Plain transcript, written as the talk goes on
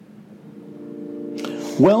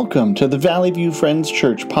Welcome to the Valley View Friends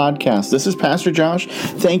Church podcast. This is Pastor Josh.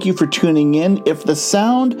 Thank you for tuning in. If the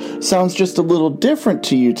sound sounds just a little different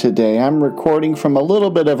to you today, I'm recording from a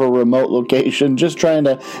little bit of a remote location, just trying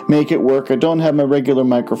to make it work. I don't have my regular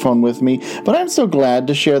microphone with me, but I'm so glad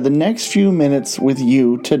to share the next few minutes with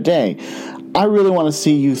you today. I really want to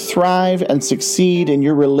see you thrive and succeed in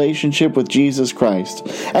your relationship with Jesus Christ.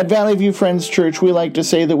 At Valley View Friends Church, we like to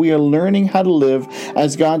say that we are learning how to live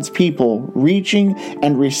as God's people, reaching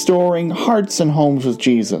and restoring hearts and homes with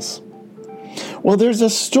Jesus. Well, there's a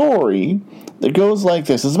story that goes like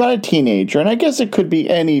this. It's about a teenager, and I guess it could be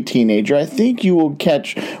any teenager. I think you will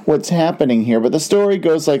catch what's happening here, but the story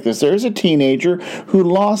goes like this. There's a teenager who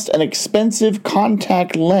lost an expensive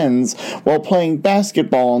contact lens while playing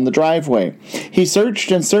basketball in the driveway. He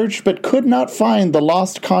searched and searched, but could not find the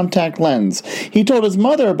lost contact lens. He told his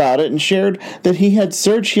mother about it and shared that he had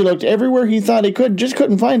searched. He looked everywhere he thought he could, just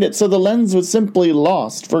couldn't find it, so the lens was simply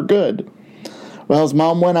lost for good. Well, his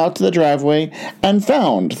mom went out to the driveway and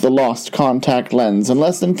found the lost contact lens in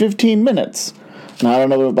less than 15 minutes. Now, I don't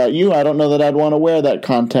know about you. I don't know that I'd want to wear that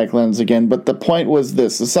contact lens again, but the point was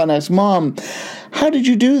this. The son asked, "Mom, how did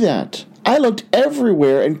you do that? I looked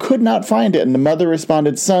everywhere and could not find it." And the mother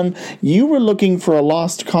responded, "Son, you were looking for a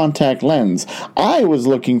lost contact lens. I was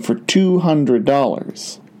looking for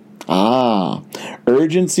 $200.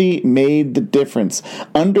 Urgency made the difference.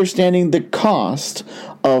 Understanding the cost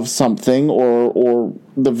of something or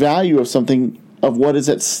the value of something, of what is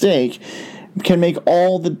at stake, can make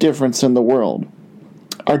all the difference in the world.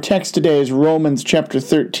 Our text today is Romans chapter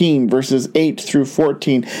 13, verses 8 through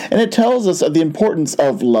 14, and it tells us of the importance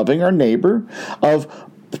of loving our neighbor, of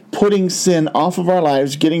putting sin off of our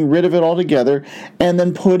lives, getting rid of it altogether, and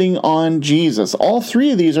then putting on Jesus. All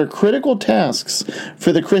three of these are critical tasks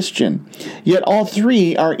for the Christian, yet all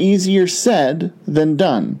three are easier said than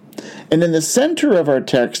done. And in the center of our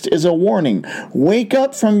text is a warning. Wake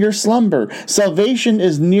up from your slumber. Salvation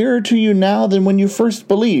is nearer to you now than when you first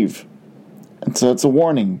believe. And so it's a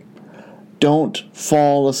warning. Don't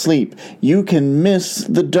fall asleep. You can miss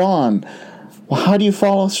the dawn. Well, how do you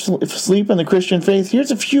fall asleep in the Christian faith?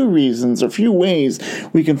 Here's a few reasons, or a few ways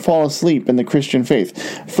we can fall asleep in the Christian faith.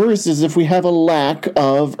 First is if we have a lack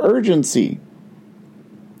of urgency.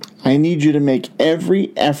 I need you to make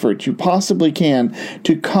every effort you possibly can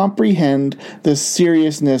to comprehend the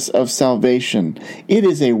seriousness of salvation. It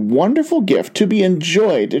is a wonderful gift to be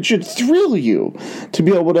enjoyed. It should thrill you to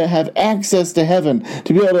be able to have access to heaven,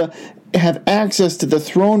 to be able to have access to the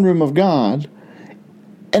throne room of God.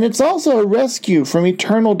 And it's also a rescue from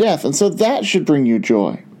eternal death, and so that should bring you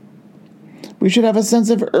joy. We should have a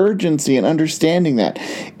sense of urgency in understanding that.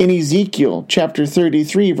 In Ezekiel chapter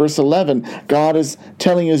 33, verse 11, God is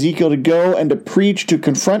telling Ezekiel to go and to preach, to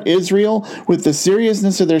confront Israel with the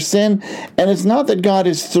seriousness of their sin. And it's not that God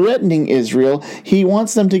is threatening Israel. He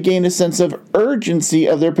wants them to gain a sense of urgency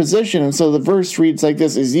of their position. And so the verse reads like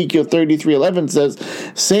this. Ezekiel 33:11 says,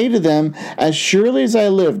 "Say to them, as surely as I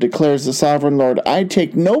live, declares the sovereign Lord, I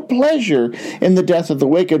take no pleasure in the death of the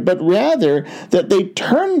wicked, but rather that they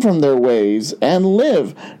turn from their ways and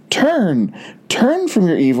live. Turn from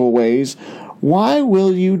your evil ways. Why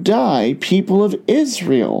will you die, people of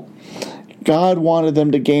Israel?" God wanted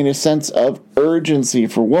them to gain a sense of urgency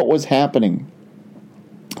for what was happening.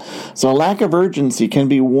 So a lack of urgency can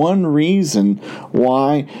be one reason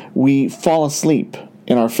why we fall asleep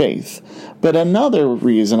in our faith. But another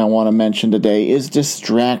reason I want to mention today is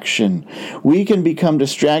distraction. We can become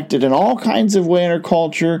distracted in all kinds of ways in our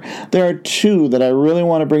culture. There are two that I really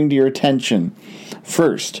want to bring to your attention.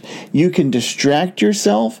 First, you can distract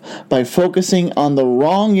yourself by focusing on the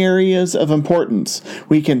wrong areas of importance.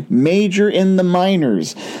 We can major in the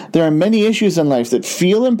minors. There are many issues in life that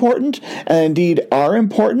feel important and indeed are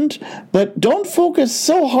important, but don't focus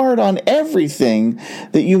so hard on everything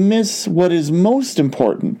that you miss what is most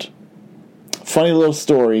important. Funny little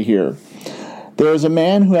story here. There was a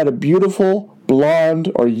man who had a beautiful blonde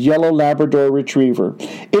or yellow Labrador retriever.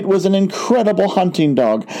 It was an incredible hunting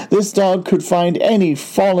dog. This dog could find any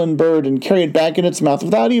fallen bird and carry it back in its mouth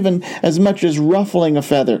without even as much as ruffling a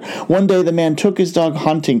feather. One day the man took his dog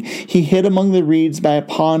hunting. He hid among the reeds by a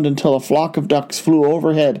pond until a flock of ducks flew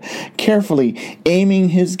overhead. Carefully aiming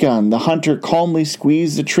his gun, the hunter calmly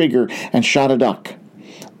squeezed the trigger and shot a duck.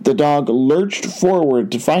 The dog lurched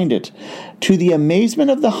forward to find it. To the amazement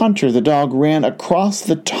of the hunter, the dog ran across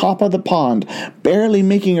the top of the pond, barely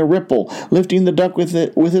making a ripple. Lifting the duck with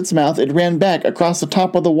its mouth, it ran back across the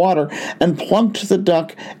top of the water and plunked the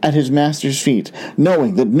duck at his master's feet.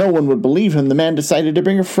 Knowing that no one would believe him, the man decided to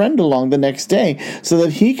bring a friend along the next day so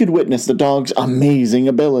that he could witness the dog's amazing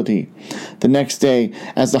ability. The next day,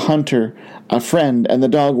 as the hunter, a friend, and the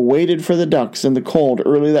dog waited for the ducks in the cold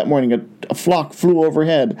early that morning, a flock flew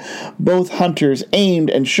overhead. Both hunters aimed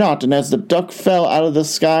and shot, and as the duck fell out of the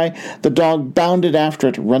sky, the dog bounded after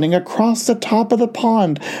it, running across the top of the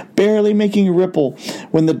pond, barely making a ripple.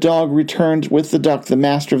 When the dog returned with the duck, the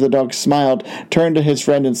master of the dog smiled, turned to his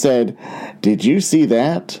friend, and said, "Did you see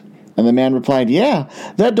that?" And the man replied, "Yeah,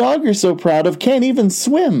 that dog you're so proud of can't even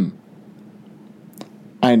swim."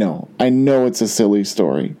 I know it's a silly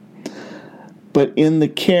story. But in the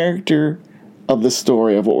character of the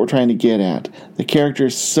story, of what we're trying to get at, the character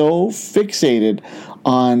is so fixated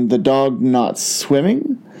on the dog not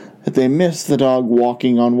swimming that they miss the dog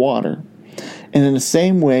walking on water. And in the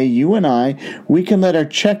same way, you and I, we can let our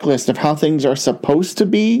checklist of how things are supposed to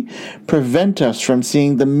be prevent us from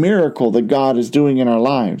seeing the miracle that God is doing in our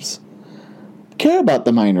lives. Care about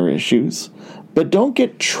the minor issues, but don't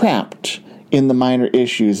get trapped in the minor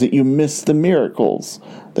issues that you miss the miracles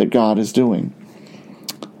that God is doing.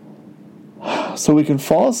 So we can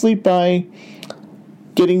fall asleep by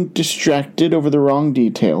getting distracted over the wrong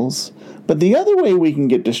details, but the other way we can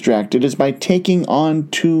get distracted is by taking on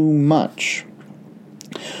too much.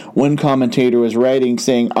 One commentator was writing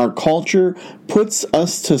saying, "Our culture puts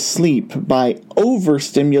us to sleep by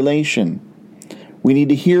overstimulation." We need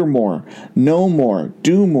to hear more, know more,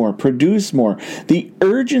 do more, produce more. The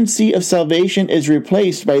urgency of salvation is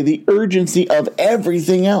replaced by the urgency of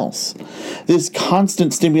everything else. This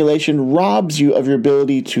constant stimulation robs you of your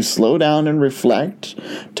ability to slow down and reflect,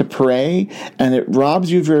 to pray, and it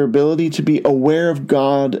robs you of your ability to be aware of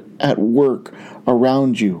God at work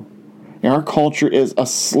around you. Our culture is a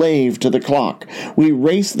slave to the clock. We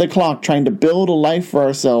race the clock trying to build a life for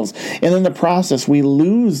ourselves, and in the process we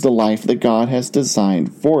lose the life that God has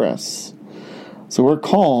designed for us. So we're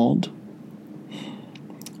called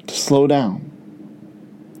to slow down.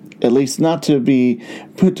 At least not to be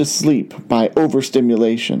put to sleep by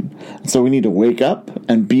overstimulation. So we need to wake up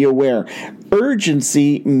and be aware.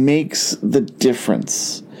 Urgency makes the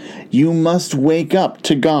difference. You must wake up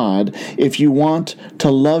to God if you want to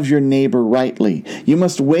love your neighbor rightly. You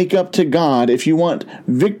must wake up to God if you want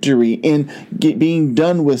victory in being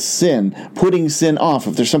done with sin, putting sin off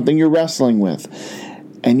if there's something you're wrestling with.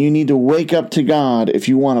 And you need to wake up to God if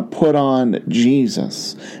you want to put on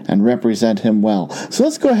Jesus and represent him well. So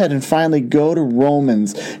let's go ahead and finally go to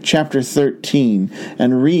Romans chapter 13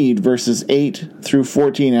 and read verses 8 through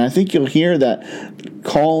 14. And I think you'll hear that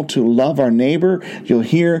call to love our neighbor. You'll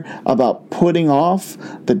hear about putting off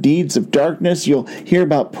the deeds of darkness. You'll hear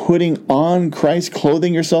about putting on Christ,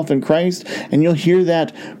 clothing yourself in Christ. And you'll hear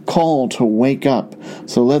that call to wake up.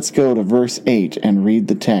 So let's go to verse 8 and read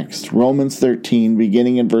the text. Romans 13,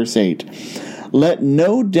 beginning in verse 8. Let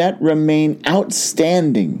no debt remain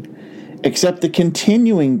outstanding except the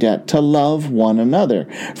continuing debt to love one another.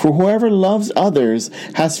 For whoever loves others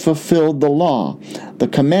has fulfilled the law. The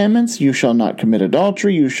commandments, you shall not commit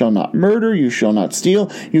adultery, you shall not murder, you shall not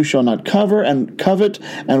steal, you shall not covet,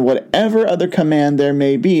 and whatever other command there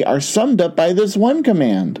may be, are summed up by this one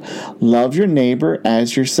command: love your neighbor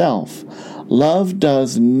as yourself. Love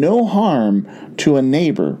does no harm to a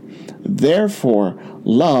neighbor. Therefore,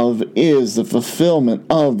 love is the fulfillment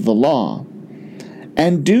of the law.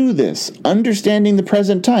 And do this, understanding the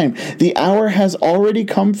present time. The hour has already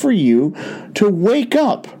come for you to wake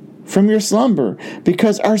up from your slumber,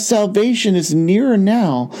 because our salvation is nearer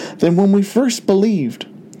now than when we first believed.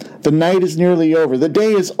 The night is nearly over. The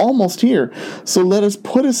day is almost here. So let us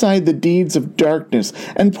put aside the deeds of darkness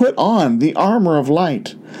and put on the armor of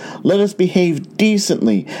light. Let us behave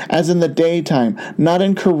decently as in the daytime, not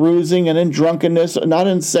in carousing and in drunkenness, not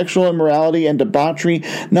in sexual immorality and debauchery,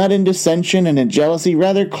 not in dissension and in jealousy.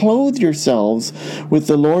 Rather, clothe yourselves with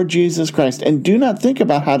the Lord Jesus Christ, and do not think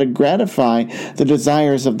about how to gratify the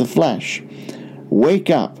desires of the flesh.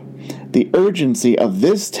 Wake up. The urgency of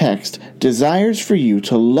this text desires for you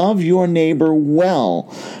to love your neighbor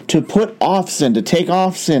well, to put off sin, to take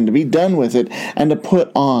off sin, to be done with it, and to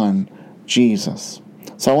put on Jesus.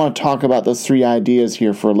 So I want to talk about those three ideas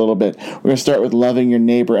here for a little bit. We're going to start with loving your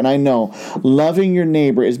neighbor. And I know loving your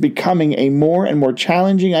neighbor is becoming a more and more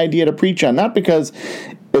challenging idea to preach on. Not because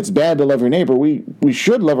it's bad to love your neighbor. We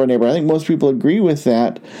should love our neighbor. I think most people agree with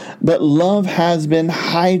that. But love has been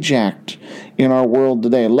hijacked in our world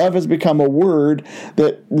today. Love has become a word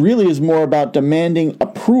that really is more about demanding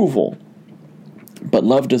approval But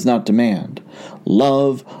love does not demand.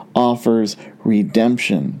 Love offers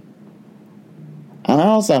redemption. And I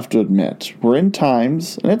also have to admit, we're in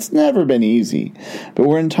times, and it's never been easy, but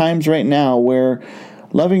we're in times right now where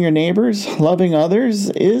loving your neighbors, loving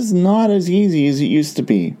others, is not as easy as it used to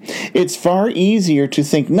be. It's far easier to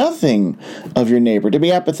think nothing of your neighbor, to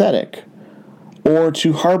be apathetic, or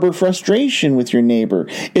to harbor frustration with your neighbor.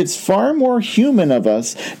 It's far more human of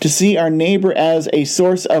us to see our neighbor as a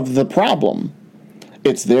source of the problem.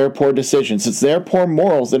 It's their poor decisions. It's their poor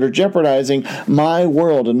morals that are jeopardizing my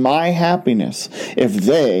world and my happiness. If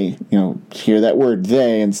they, hear that word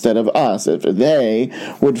they instead of us, if they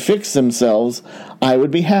would fix themselves, I would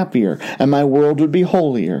be happier and my world would be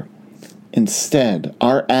holier. Instead,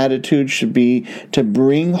 our attitude should be to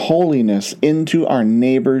bring holiness into our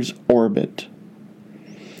neighbor's orbit.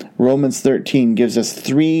 Romans 13 gives us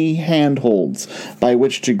 3 handholds by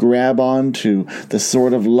which to grab onto the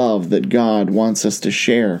sort of love that God wants us to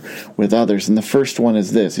share with others. And the first one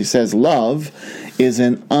is this. He says, love is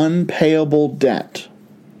an unpayable debt.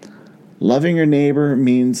 Loving your neighbor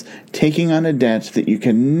means taking on a debt that you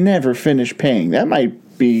can never finish paying. That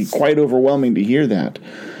might be quite overwhelming to hear that.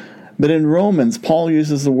 But in Romans, Paul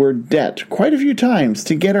uses the word debt quite a few times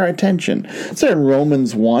to get our attention. It's there in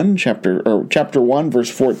Romans 1, chapter 1, verse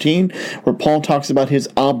 14, where Paul talks about his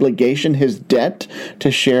obligation, his debt to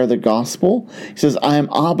share the gospel. He says, I am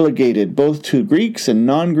obligated both to Greeks and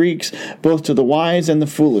non-Greeks, both to the wise and the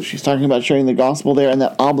foolish. He's talking about sharing the gospel there, and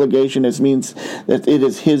that obligation means that it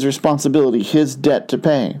is his responsibility, his debt to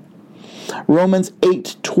pay. Romans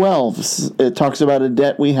 8:12, it talks about a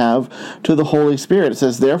debt we have to the Holy Spirit. It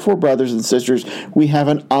says, therefore, brothers and sisters, we have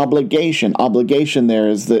an obligation. Obligation there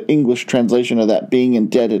is the English translation of that being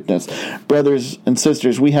indebtedness. Brothers and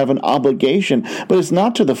sisters, we have an obligation, but it's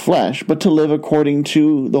not to the flesh, but to live according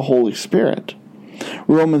to the Holy Spirit.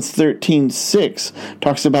 Romans 13:6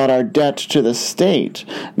 talks about our debt to the state.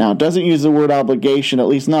 Now, it doesn't use the word obligation, at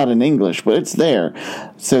least not in English, but it's there.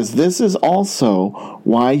 It says, this is also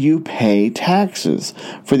why you pay taxes,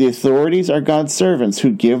 for the authorities are God's servants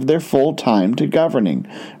who give their full time to governing.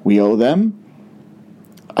 We owe them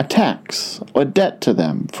a tax, a debt to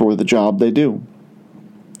them for the job they do.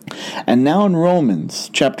 And now in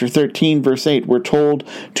Romans chapter 13, verse 8, we're told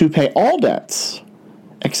to pay all debts,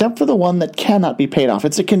 except for the one that cannot be paid off.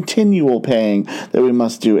 It's a continual paying that we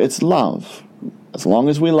must do. It's love. As long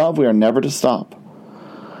as we love, we are never to stop.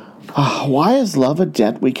 Why is love a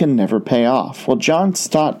debt we can never pay off? Well, John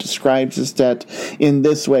Stott describes this debt in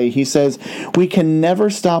this way. He says, we can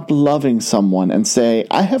never stop loving someone and say,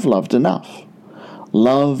 I have loved enough.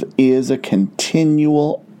 Love is a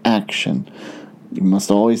continual action. You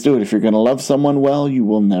must always do it. If you're going to love someone well, you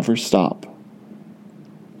will never stop.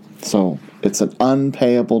 So, it's an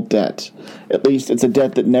unpayable debt. At least it's a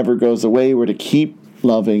debt that never goes away. We're to keep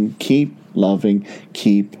loving, keep loving,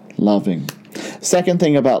 keep loving. Second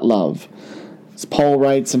thing about love, as Paul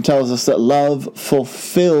writes and tells us that love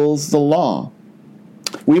fulfills the law.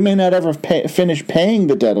 We may not ever finish paying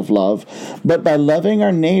the debt of love, but by loving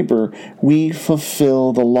our neighbor, we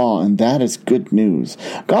fulfill the law, and that is good news.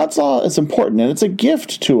 God's law is important, and it's a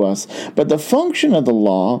gift to us, but the function of the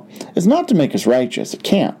law is not to make us righteous. It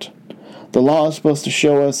can't. The law is supposed to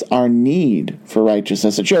show us our need for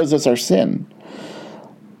righteousness. It shows us our sin.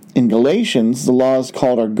 In Galatians, the law is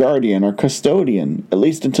called our guardian, our custodian, at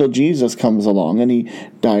least until Jesus comes along and he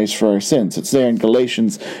dies for our sins. It's there in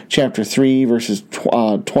Galatians chapter 3, verses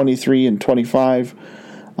 23 and 25.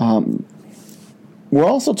 We're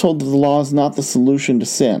also told that the law is not the solution to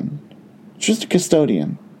sin. It's just a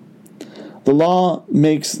custodian. The law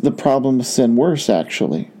makes the problem of sin worse,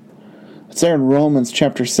 actually. It's there in Romans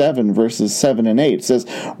chapter 7, verses 7 and 8. It says,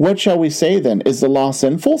 what shall we say then? Is the law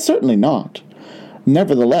sinful? Certainly not.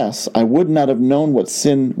 Nevertheless, I would not have known what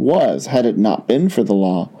sin was had it not been for the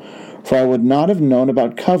law. For I would not have known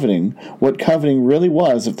about coveting, what coveting really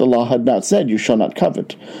was, if the law had not said, you shall not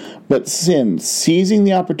covet. But sin, seizing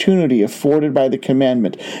the opportunity afforded by the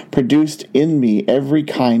commandment, produced in me every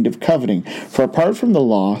kind of coveting. For apart from the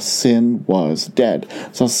law, sin was dead.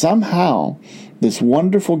 So somehow, this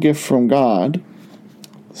wonderful gift from God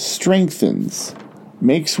strengthens,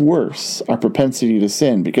 makes worse our propensity to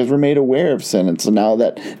sin because we're made aware of sin. And so now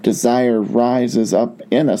that desire rises up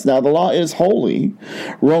in us. Now the law is holy.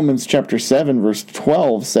 Romans chapter 7 verse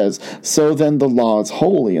 12 says, so then the law is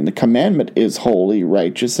holy and the commandment is holy,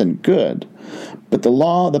 righteous, and good. But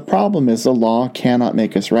the problem is the law cannot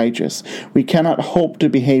make us righteous. We cannot hope to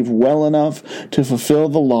behave well enough to fulfill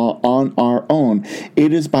the law on our own.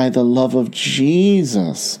 It is by the love of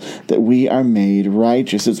Jesus that we are made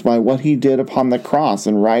righteous. It's by what he did upon the cross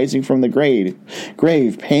and rising from the grave,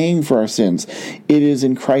 paying for our sins. It is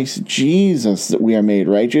in Christ Jesus that we are made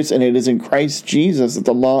righteous, and it is in Christ Jesus that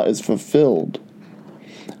the law is fulfilled.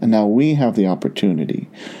 And now we have the opportunity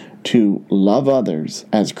to love others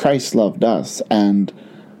as Christ loved us and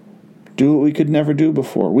do what we could never do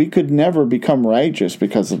before. We could never become righteous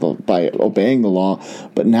by obeying the law,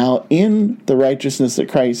 but now in the righteousness that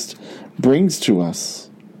Christ brings to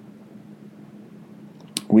us,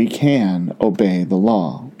 we can obey the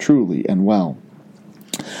law truly and well.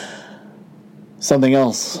 Something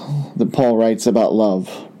else that Paul writes about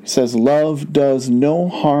love. He says, love does no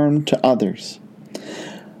harm to others.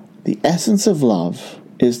 The essence of love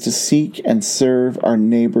is to seek and serve our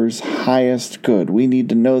neighbor's highest good. We need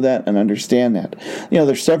to know that and understand that.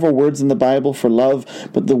 There's several words in the Bible for love,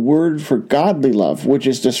 but the word for godly love, which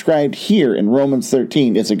is described here in Romans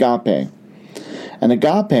 13, is agape. And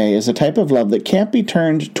agape is a type of love that can't be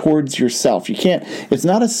turned towards yourself. It's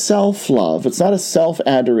not a self-love. It's not a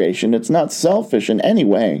self-adoration. It's not selfish in any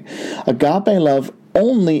way. Agape love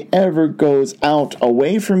only ever goes out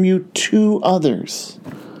away from you to others.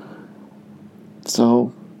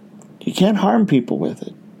 So, you can't harm people with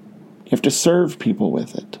it. You have to serve people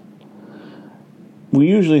with it. We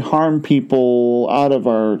usually harm people out of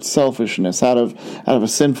our selfishness, out of a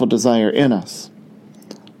sinful desire in us.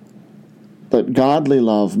 But godly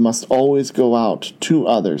love must always go out to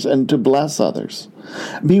others and to bless others.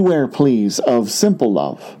 Beware, please, of simple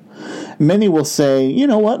love. Many will say, you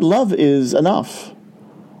know what, love is enough.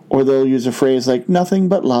 Or they'll use a phrase like, nothing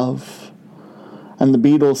but love. And the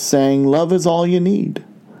Beatles sang, love is all you need.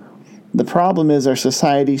 The problem is our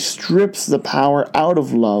society strips the power out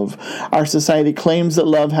of love. Our society claims that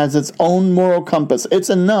love has its own moral compass.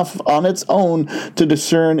 It's enough on its own to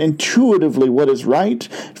discern intuitively what is right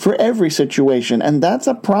for every situation. And that's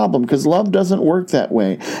a problem because love doesn't work that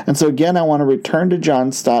way. And so again, I want to return to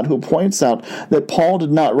John Stott, who points out that Paul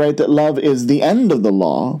did not write that love is the end of the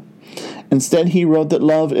law. Instead, he wrote that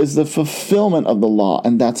love is the fulfillment of the law,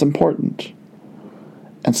 and that's important.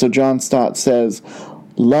 And so John Stott says,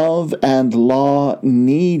 love and law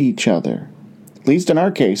need each other, at least in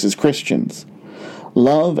our case as Christians.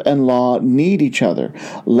 Love and law need each other.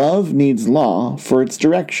 Love needs law for its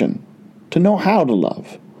direction, to know how to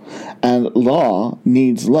love. And law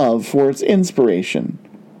needs love for its inspiration,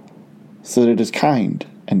 so that it is kind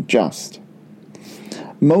and just.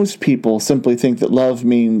 Most people simply think that love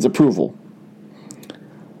means approval.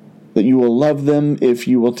 That you will love them if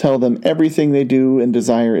you will tell them everything they do and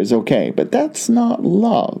desire is okay. But that's not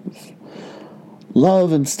love.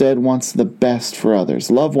 Love instead wants the best for others.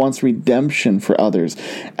 Love wants redemption for others.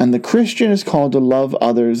 And the Christian is called to love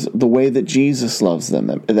others the way that Jesus loves them.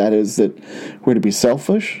 That is, that we're to be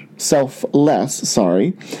selfless,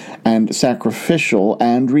 and sacrificial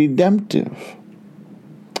and redemptive.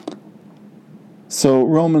 So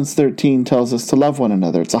Romans 13 tells us to love one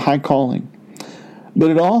another. It's a high calling. But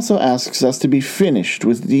it also asks us to be finished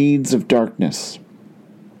with deeds of darkness.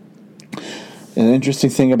 An interesting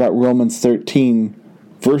thing about Romans 13,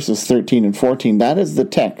 verses 13 and 14, that is the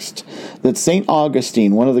text that St.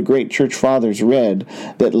 Augustine, one of the great church fathers, read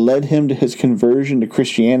that led him to his conversion to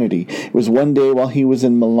Christianity. It was one day while he was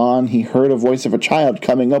in Milan, he heard a voice of a child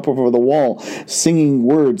coming up over the wall, singing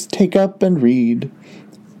words, "Take up and read."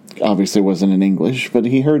 Obviously it wasn't in English, but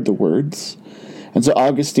he heard the words. And so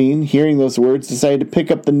Augustine, hearing those words, decided to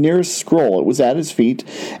pick up the nearest scroll. It was at his feet,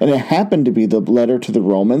 and it happened to be the letter to the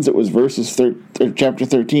Romans. It was chapter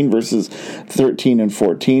 13, verses 13 and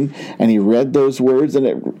 14. And he read those words, and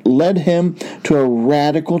it led him to a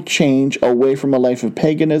radical change away from a life of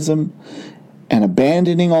paganism and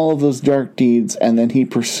abandoning all of those dark deeds, and then he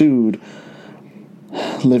pursued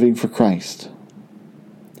living for Christ.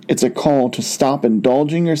 It's a call to stop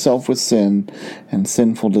indulging yourself with sin and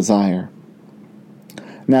sinful desire.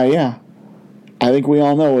 Now, yeah, I think we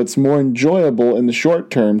all know it's more enjoyable in the short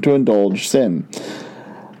term to indulge sin.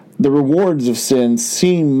 The rewards of sin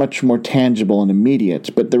seem much more tangible and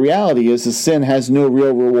immediate, but the reality is that sin has no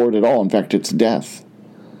real reward at all. In fact, it's death.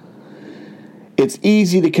 It's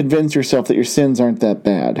easy to convince yourself that your sins aren't that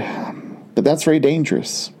bad, but that's very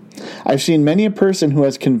dangerous. I've seen many a person who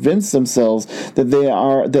has convinced themselves that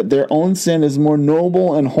their own sin is more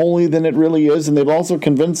noble and holy than it really is, and they've also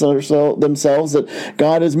convinced themselves that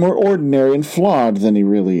God is more ordinary and flawed than he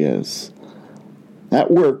really is.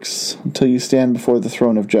 That works until you stand before the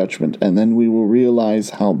throne of judgment, and then we will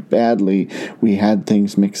realize how badly we had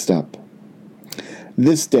things mixed up.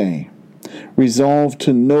 This day, resolve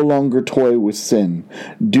to no longer toy with sin.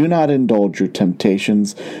 Do not indulge your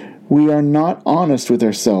temptations. We are not honest with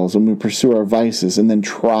ourselves when we pursue our vices and then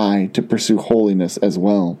try to pursue holiness as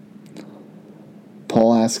well.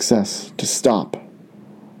 Paul asks us to stop.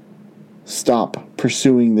 Stop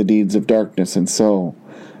pursuing the deeds of darkness. And so,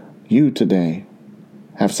 you today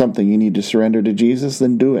have something you need to surrender to Jesus,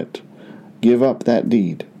 then do it. Give up that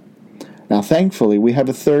deed. Now, thankfully, we have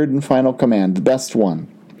a third and final command, the best one.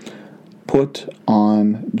 Put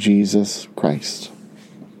on Jesus Christ.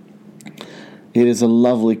 It is a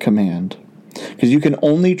lovely command, because you can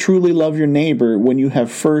only truly love your neighbor when you have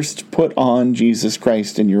first put on Jesus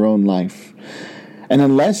Christ in your own life. And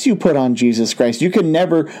unless you put on Jesus Christ, you can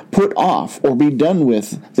never put off or be done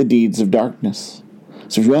with the deeds of darkness.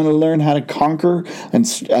 So if you want to learn how to conquer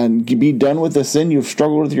and be done with the sin you've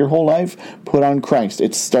struggled with your whole life, put on Christ.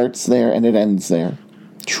 It starts there and it ends there.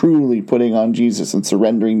 Truly putting on Jesus and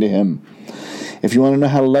surrendering to Him. If you want to know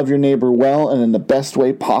how to love your neighbor well and in the best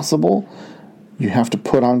way possible, you have to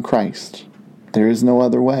put on Christ. There is no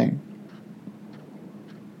other way.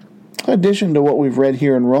 In addition to what we've read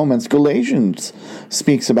here in Romans, Galatians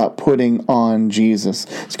speaks about putting on Jesus.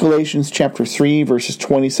 It's Galatians chapter 3, verses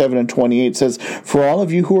 27 and 28 says, "For all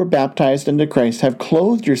of you who are baptized into Christ have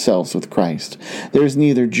clothed yourselves with Christ. There is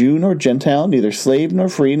neither Jew nor Gentile, neither slave nor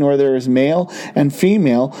free, nor there is male and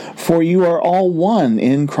female, for you are all one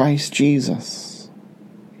in Christ Jesus."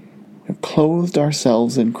 We've clothed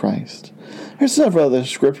ourselves in Christ. There's several other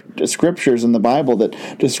scriptures in the Bible that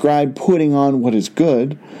describe putting on what is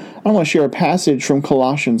good. I want to share a passage from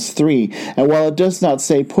Colossians 3, and while it does not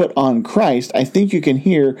say put on Christ, I think you can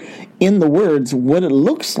hear in the words what it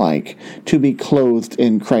looks like to be clothed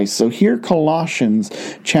in Christ. So here Colossians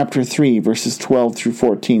chapter 3, verses 12 through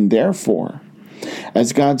 14. "Therefore,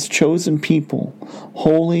 as God's chosen people,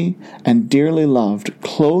 holy and dearly loved,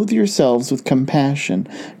 clothe yourselves with compassion,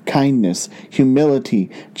 kindness, humility,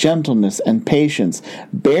 gentleness, and patience.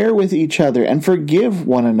 Bear with each other and forgive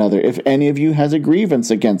one another if any of you has a grievance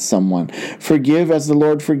against someone. Forgive as the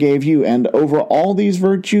Lord forgave you, and over all these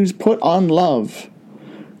virtues put on love,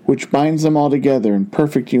 which binds them all together in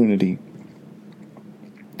perfect unity."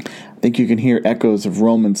 I think you can hear echoes of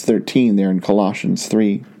Romans 13 there in Colossians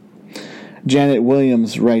 3. Janet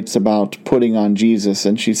Williams writes about putting on Jesus,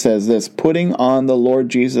 and she says this: "Putting on the Lord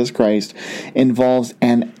Jesus Christ involves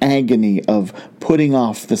an agony of putting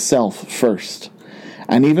off the self first.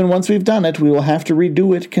 And even once we've done it, we will have to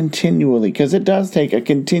redo it continually, because it does take a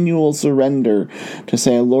continual surrender to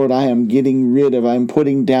say, Lord, I'm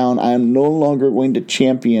putting down, I am no longer going to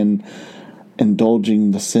champion indulging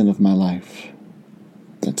the sin of my life.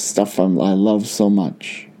 That's stuff I love so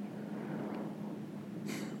much."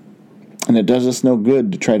 And it does us no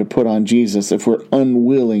good to try to put on Jesus if we're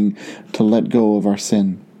unwilling to let go of our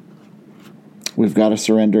sin. We've got to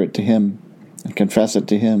surrender it to Him and confess it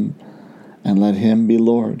to Him and let Him be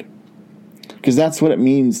Lord. Because that's what it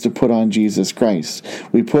means to put on Jesus Christ.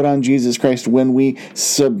 We put on Jesus Christ when we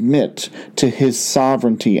submit to His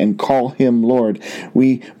sovereignty and call Him Lord.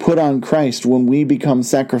 We put on Christ when we become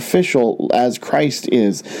sacrificial as Christ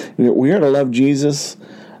is. We are to love Jesus'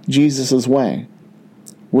 way.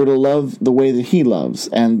 We're to love the way that He loves,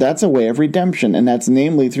 and that's a way of redemption, and that's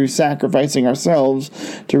namely through sacrificing ourselves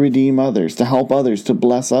to redeem others, to help others, to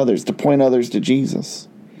bless others, to point others to Jesus.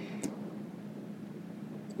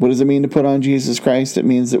 What does it mean to put on Jesus Christ? It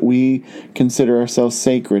means that we consider ourselves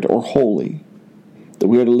sacred or holy, that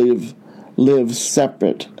we are to live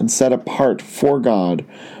separate and set apart for God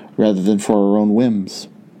rather than for our own whims.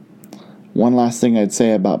 One last thing I'd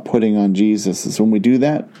say about putting on Jesus is when we do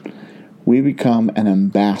that, we become an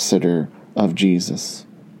ambassador of Jesus.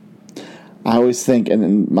 I always think,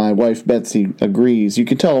 and my wife Betsy agrees, you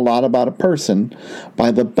can tell a lot about a person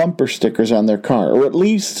by the bumper stickers on their car, or at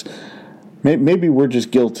least maybe we're just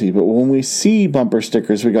guilty, but when we see bumper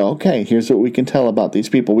stickers, we go, okay, here's what we can tell about these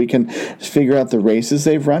people. We can figure out the races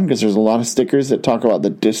they've run, because there's a lot of stickers that talk about the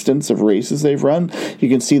distance of races they've run. You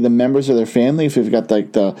can see the members of their family, if you've got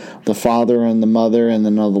like the father and the mother and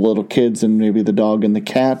then all the little kids and maybe the dog and the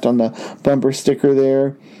cat on the bumper sticker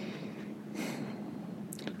there.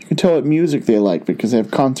 You can tell what music they like because they have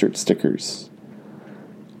concert stickers.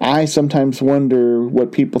 I sometimes wonder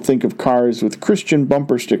what people think of cars with Christian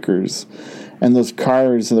bumper stickers. And those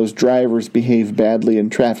cars and those drivers behave badly in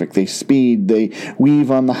traffic. They speed, they weave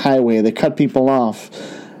on the highway, they cut people off.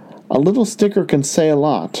 A little sticker can say a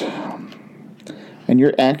lot. And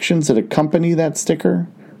your actions that accompany that sticker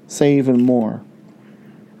say even more.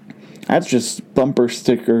 That's just bumper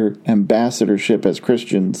sticker ambassadorship as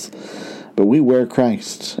Christians. But we wear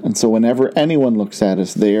Christ. And so whenever anyone looks at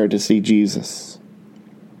us, they are to see Jesus.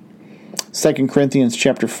 2 Corinthians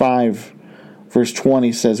chapter 5, verse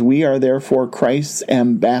 20 says, "We are therefore Christ's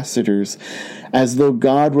ambassadors, as though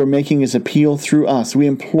God were making his appeal through us. We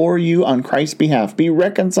implore you on Christ's behalf, be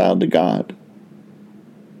reconciled to God."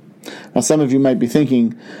 Now, some of you might be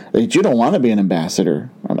thinking that you don't want to be an ambassador.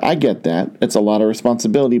 I get that. It's a lot of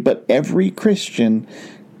responsibility, but every Christian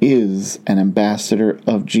is an ambassador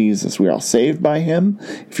of Jesus. We are all saved by him.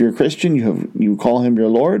 If you're a Christian, you call him your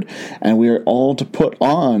Lord, and we are all to put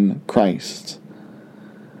on Christ.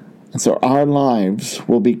 And so our lives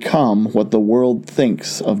will become what the world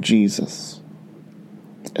thinks of Jesus.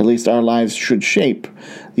 At least our lives should shape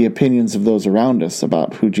the opinions of those around us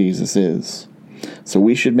about who Jesus is. So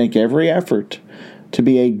we should make every effort to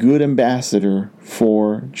be a good ambassador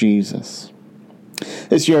for Jesus.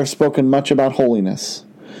 This year I've spoken much about holiness.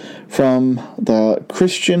 From the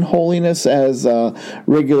Christian holiness as a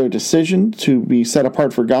regular decision to be set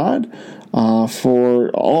apart for God, for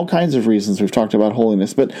all kinds of reasons we've talked about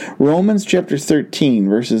holiness. But Romans chapter 13,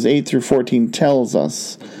 verses 8 through 14 tells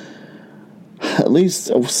us at least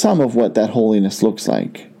some of what that holiness looks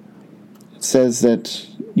like. It says that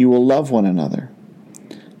you will love one another.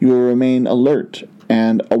 You will remain alert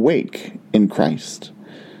and awake in Christ.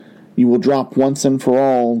 You will drop once and for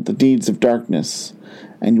all the deeds of darkness,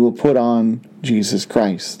 and you will put on Jesus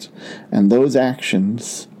Christ. And those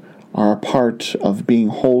actions are a part of being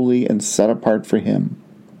holy and set apart for him.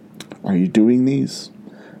 Are you doing these?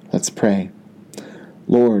 Let's pray.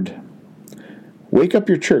 Lord, wake up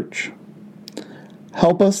your church.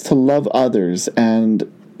 Help us to love others and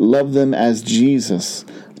love them as Jesus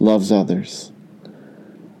loves others.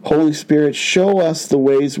 Holy Spirit, show us the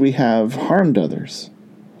ways we have harmed others,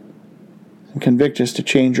 and convict us to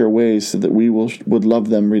change our ways so that we would love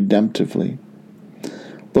them redemptively.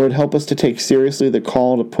 Lord, help us to take seriously the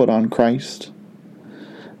call to put on Christ,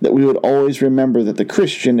 that we would always remember that the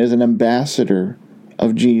Christian is an ambassador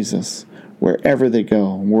of Jesus wherever they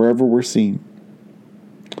go, wherever we're seen.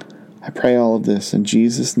 I pray all of this in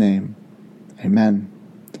Jesus' name. Amen.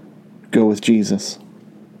 Go with Jesus.